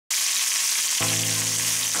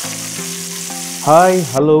Hi,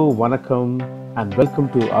 hello, vanakkam, and welcome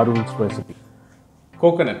to Arun's recipe.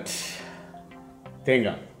 Coconut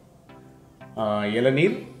தேங்காய்,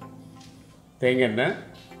 இளநீர், தேங்காய்,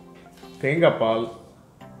 தேங்காய் பால்.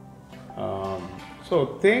 ஸோ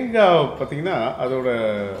தேங்காய் பார்த்திங்கன்னா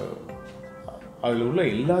அதில் உள்ள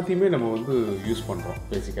எல்லாத்தையுமே நம்ம வந்து யூஸ் பண்ணுறோம்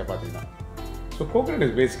பேசிக்காக பார்த்திங்கன்னா. ஸோ கோகனட்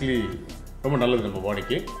இஸ் பேசிக்கலி ரொம்ப நல்லது நம்ம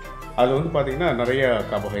பாடிக்கு. அதில் வந்து பார்த்திங்கன்னா நிறைய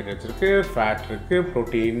கார்போஹைட்ரேட்ஸ் இருக்குது, ஃபேட் இருக்குது,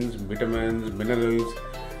 ப்ரோட்டீன்ஸ், விட்டமின்ஸ், மினரல்ஸ்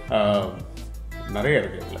நிறைய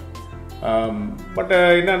இருக்குது இதில். பட்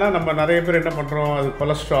என்னென்னா நம்ம நிறைய பேர் என்ன பண்ணுறோம், அது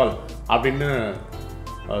கொலஸ்ட்ரால் அப்படின்னு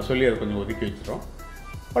சொல்லி அதை கொஞ்சம் ஒதுக்கி வச்சுக்கிறோம்.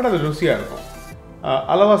 பட் அது ருசியாக இருக்கும்.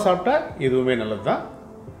 அளவாக சாப்பிட்டா எதுவுமே நல்லது தான்.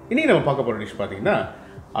 இன்றைக்கி நம்ம பார்க்க போகிற டிஷ் பார்த்திங்கன்னா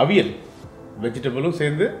அவியல். வெஜிடபிளும்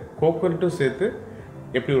சேர்ந்து கோகனட்டும் சேர்த்து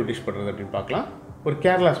எப்படி ஒரு டிஷ் பண்ணுறது அப்படின்னு பார்க்கலாம். ஒரு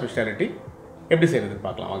கேரளா ஸ்பெஷாலிட்டி எப்படி செய்கிறதுன்னு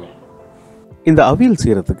பார்க்கலாம் வாங்க. இந்த அவியல்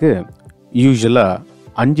செய்கிறதுக்கு யூஸ்வலாக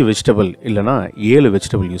 5 வெஜிடபிள் இல்லைனா 7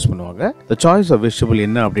 வெஜிடபிள் யூஸ் பண்ணுவாங்க. த சாய்ஸ் ஆஃப் வெஜிடபிள்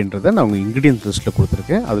என்ன அப்படின்றத நான் உங்கள் இன்க்ரீடியன்ட் லிஸ்ட்டில்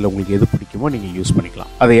கொடுத்துருக்கேன். அதில் உங்களுக்கு எது பிடிக்குமோ நீங்கள் யூஸ்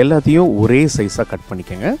பண்ணிக்கலாம். அதை எல்லாத்தையும் ஒரே சைஸாக கட்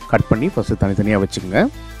பண்ணிக்கோங்க. கட் பண்ணி ஃபஸ்ட்டு தனித்தனியாக வச்சுக்கோங்க.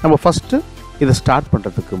 நம்ம ஃபஸ்ட்டு இதை ஸ்டார்ட்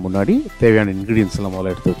பண்ணுறதுக்கு முன்னாடி தேவையான இன்க்ரீடியன்ஸ் எல்லாம்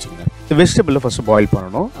முதல்ல எடுத்து வச்சுக்கோங்க. இந்த வெஜிடபிளில் ஃபஸ்ட்டு பாயில்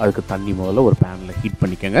பண்ணணும். அதுக்கு தண்ணி முதல்ல ஒரு பேனில் ஹீட்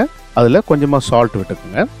பண்ணிக்கோங்க. அதில் கொஞ்சமாக சால்ட்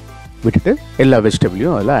விட்டுட்டு எல்லா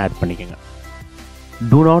வெஜிடபிளையும் அதில் ஆட் பண்ணிக்கோங்க.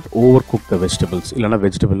 Two not over cook the vegetables, இல்லைனா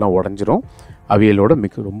வெஜிடபிள்லாம் உடஞ்சிரும், அவியலோட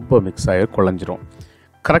ரொம்ப மிக்ஸ் ஆகி குழஞ்சிரும்.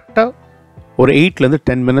 கரெக்டாக ஒரு 8 to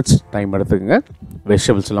 10 minutes டைம் எடுத்துக்கோங்க.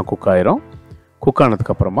 வெஜிடபிள்ஸ் எல்லாம் குக் ஆயிரும். குக்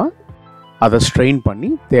ஆனதுக்கப்புறமா அதை ஸ்ட்ரெயின் பண்ணி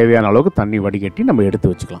தேவையான அளவுக்கு தண்ணி வடிகட்டி நம்ம எடுத்து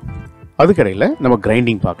வச்சுக்கலாம். அதுக்கடையில் நம்ம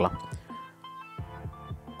கிரைண்டிங் பார்க்கலாம்.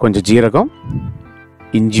 கொஞ்சம் ஜீரகம்,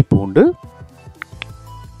 இஞ்சி பூண்டு,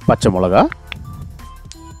 பச்சை மிளகா,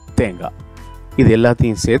 தேங்காய், இது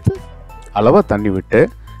எல்லாத்தையும் சேர்த்து அளவாக தண்ணி விட்டு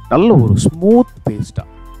நல்ல ஒரு ஸ்மூத் பேஸ்ட்டாக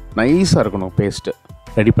நைஸாக இருக்கணும் பேஸ்ட்டு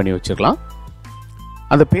ரெடி பண்ணி வச்சுக்கலாம்.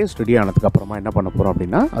 அந்த பேஸ்ட் ரெடி ஆனதுக்கப்புறமா என்ன பண்ண போகிறோம்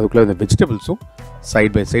அப்படின்னா, அதுக்குள்ளே இந்த வெஜிடபிள்ஸும்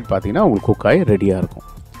சைட் பை சைட் பார்த்திங்கன்னா உங்களுக்கு குக் ஆகி ரெடியாக இருக்கும்.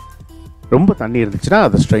 ரொம்ப தண்ணி இருந்துச்சுன்னா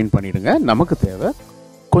அதை ஸ்ட்ரெயின் பண்ணிவிடுங்க. நமக்கு தேவை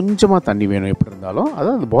கொஞ்சமாக தண்ணி வேணும். எப்படி இருந்தாலும்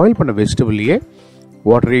அதாவது அந்த பாயில் பண்ண வெஜிடபிள்லேயே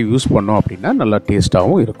வாட்டரையே யூஸ் பண்ணோம் அப்படின்னா நல்லா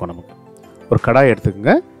டேஸ்ட்டாகவும் இருக்கும். நமக்கு ஒரு கடாய்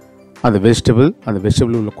எடுத்துக்கோங்க. அந்த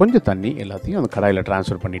வெஜிடபிள் உள்ள கொஞ்சம் தண்ணி எல்லாத்தையும் அந்த கடாயில்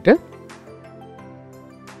ட்ரான்ஸ்ஃபர் பண்ணிவிட்டு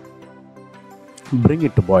bring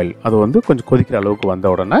it to boil. அது வந்து கொஞ்சம் கொதிக்கிற அளவுக்கு வந்த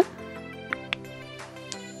உடனே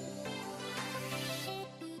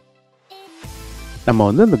நம்ம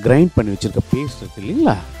வந்து இந்த கிரைண்ட் பண்ணி வச்சிருக்க பேஸ்ட் இருக்கு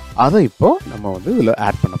இல்லைங்களா, அதை இப்போ நம்ம வந்து இதில்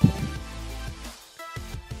ஆட் பண்ண போகிறோம்.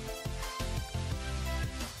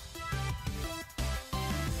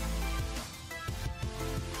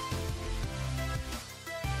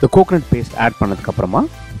 இந்த கோகனட் பேஸ்ட் ஆட் பண்ணதுக்கப்புறமா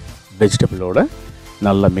வெஜிடபிளோட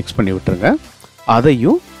நல்லா மிக்ஸ் பண்ணி விட்டுருங்க.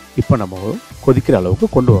 அதையும் இப்போ நம்ம கொதிக்கிற அளவுக்கு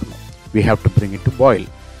கொண்டு வரணும். we have to bring it to boil.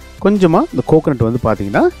 கொஞ்சமாக இந்த கோகனட் வந்து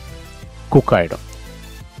பார்த்திங்கன்னா குக் ஆகிடும்.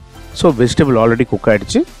 ஸோ வெஜிடபிள் ஆல்ரெடி குக்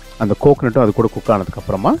ஆகிடுச்சு. அந்த கோகனட்டும் அது கூட குக்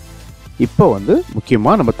ஆனதுக்கப்புறமா இப்போ வந்து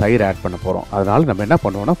முக்கியமாக நம்ம தயிர் ஆட் பண்ண போகிறோம். அதனால் நம்ம என்ன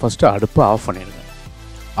பண்ணுவோம்னா ஃபஸ்ட்டு அடுப்பை ஆஃப் பண்ணிடுங்க.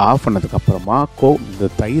 ஆஃப் பண்ணதுக்கப்புறமா இந்த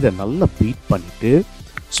தயிரை நல்லா பீட் பண்ணிவிட்டு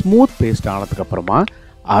ஸ்மூத் பேஸ்ட் ஆனதுக்கப்புறமா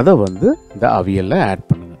அதை வந்து இந்த அவியலில் ஆட்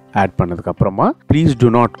பண்ணுங்கள். ஆட் பண்ணதுக்கப்புறமா ப்ளீஸ் டு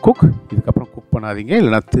நாட் குக். இதுக்கப்புறம் குக் பண்ணாதீங்க,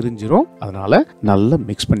 இல்லைனா திரிஞ்சிரும். அதனால் நல்லா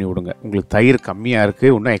மிக்ஸ் பண்ணி விடுங்க. உங்களுக்கு தயிர் கம்மியாக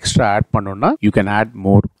இருக்குது, இன்னும் எக்ஸ்ட்ரா ஆட் பண்ணணுன்னா யூ கேன் ஆட்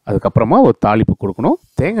மோர். அதுக்கப்புறமா ஒரு தாளிப்பு கொடுக்கணும்.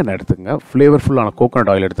 தேங்காய் எண்ணெய் எடுத்துங்க, ஃப்ளேவர்ஃபுல்லான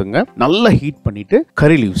கோகனட் ஆயில் எடுத்துங்க. நல்லா ஹீட் பண்ணிவிட்டு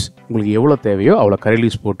கறி லீவ்ஸ் உங்களுக்கு எவ்வளோ தேவையோ அவ்வளோ கறி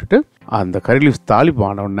லீவ்ஸ் போட்டுட்டு அந்த கறி லீவ்ஸ் தாளிப்பு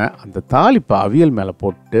ஆனவுடனே அந்த தாளிப்பை அவியல் மேலே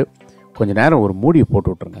போட்டு கொஞ்சம் நேரம் ஒரு மூடியை போட்டு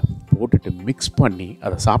விட்ருங்க. போட்டுட்டு மிக்ஸ் பண்ணி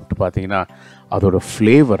அதை சாப்பிட்டு பார்த்தீங்கன்னா அதோட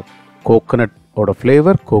ஃப்ளேவர், கோகனட்டோட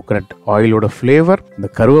ஃப்ளேவர், கோகனட் ஆயிலோட ஃப்ளேவர், இந்த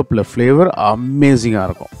கருவேப்பிலை ஃப்ளேவர் அமேசிங்காக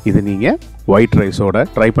இருக்கும். இது நீங்கள் ஒயிட் ரைஸோட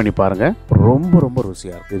ட்ரை பண்ணி பாருங்கள். ரொம்ப ரொம்ப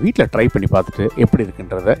ருசியாக இருக்குது. வீட்டில் ட்ரை பண்ணி பார்த்துட்டு எப்படி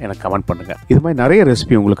இருக்குன்றதை எனக்கு கமெண்ட் பண்ணுங்கள். இது மாதிரி நிறைய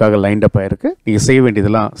ரெசிபி உங்களுக்காக லைன்ட் அப் ஆகிருக்கு. நீங்கள் செய்ய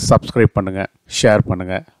வேண்டியதெல்லாம் சப்ஸ்கிரைப் பண்ணுங்கள், ஷேர்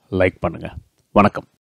பண்ணுங்கள், லைக் பண்ணுங்கள். வணக்கம்.